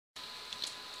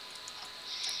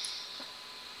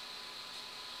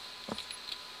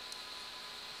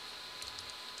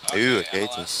Ooh, Okay, okay.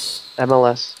 MLS.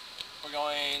 MLS. We're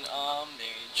going,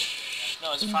 Mage.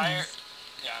 No, is it fire?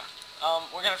 Yeah.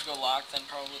 We're gonna have to go lock then,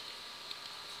 probably.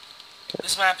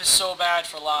 This map is so bad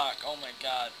for lock. Oh my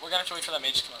god. We're gonna have to wait for that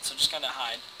mage to come out, so just kinda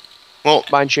hide. Well,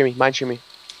 Mine cheer me.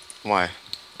 why?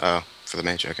 Oh, for the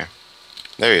mage, okay.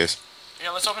 There he is.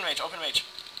 Yeah, let's open mage,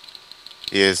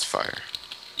 He is fire.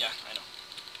 Yeah, I know.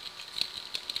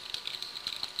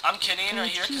 I'm kidding right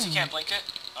here, because he can't blink it.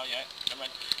 Oh yeah, never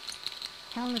mind.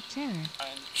 Hell of terror.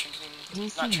 I'm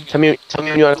trinketing, not trinketing. Tell me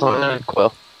when you want to clone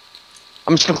Quill.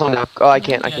 I'm just gonna clone now. Oh, I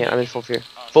can't. I'm in full fear.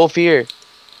 Full fear.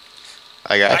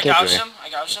 I got gouged you.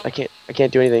 him. I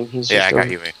can't do anything. He's just Yeah, I got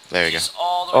you. There you go. He's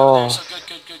all the way over there, so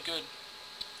good.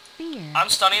 Fear. I'm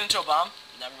stunning into a bomb.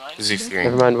 Never mind. Is he fearing?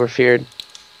 Never mind, we're feared.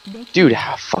 Dude,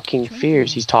 how fucking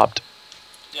fears. He's topped.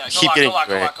 Yeah, Keep getting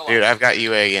UA. Dude, I've got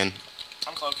UA again.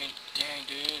 I'm cloaking. Dang,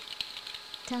 dude.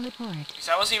 Teleport. Because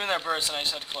I wasn't even their burst and I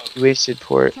just had to cloak. You wasted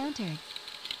port. Countered.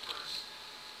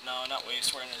 No, not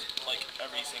waste. We're in like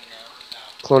everything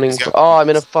now. Cloning. Oh, I'm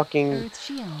in a fucking Earth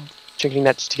shield. checking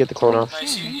that just to get the clone off.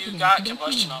 Nice, you got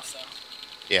combustion off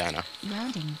though. Yeah, I know.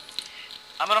 Grounding.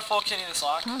 I'm gonna full kitty this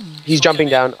lock. He's Full jumping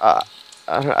kitty. down. I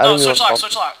No, don't switch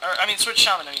know. lock. Or, I mean, switch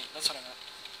shaman. That's what I meant.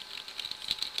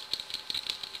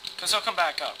 Because he'll come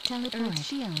back up. Teleport.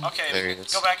 Shield. Okay, There he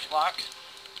is. go back, lock.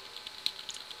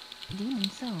 Demon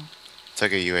soul.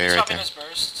 Took a UA He's right popping there. his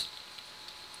burst.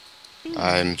 Fear.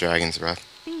 I'm Dragon's Breath.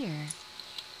 Fear.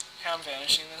 Okay, I'm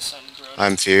vanishing this and Groda.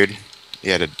 I'm feared.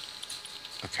 Yeah, did.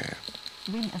 Okay.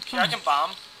 Ring of Here, I can frost.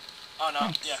 bomb. Oh no,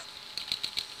 Hex. yeah.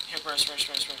 Here, burst.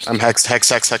 I'm hex. I'm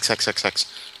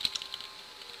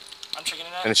tricking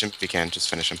it out. Finish him if you can. Just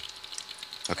finish him.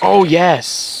 Okay. Oh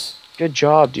yes. Good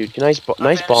job, dude. Nice bomb.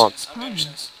 I'm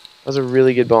vanishing this. That was a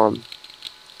really good bomb.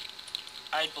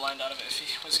 I'd blind out of it if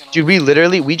he was gonna.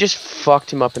 Dude, we just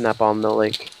fucked him up in that bomb though.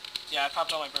 Like, Yeah, I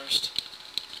popped all my burst.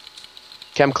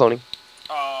 okay, I'm cloning.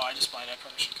 Oh, I just blind. I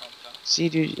probably should call it down. See,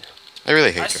 dude. I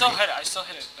really hate I still Dragon.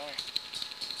 hit it. Don't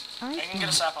worry. I can get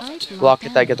a sap off it too. Block.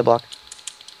 Get the block.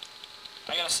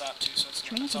 I got a sap too, so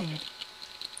it's all good.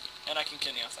 And I can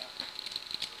kidney off that.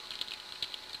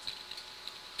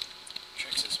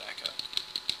 Trix is back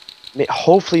up.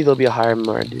 Hopefully there'll be a higher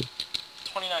MMR, dude.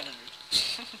 2900.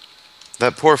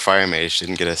 That poor fire mage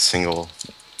didn't get a single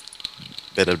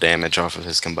bit of damage off of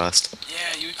his combust.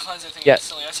 Yeah, you would cleanse that thing Yeah.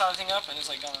 instantly. I saw the thing up and it's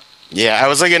like gone. Yeah, I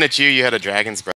was looking at you. You had a Dragon's Breath.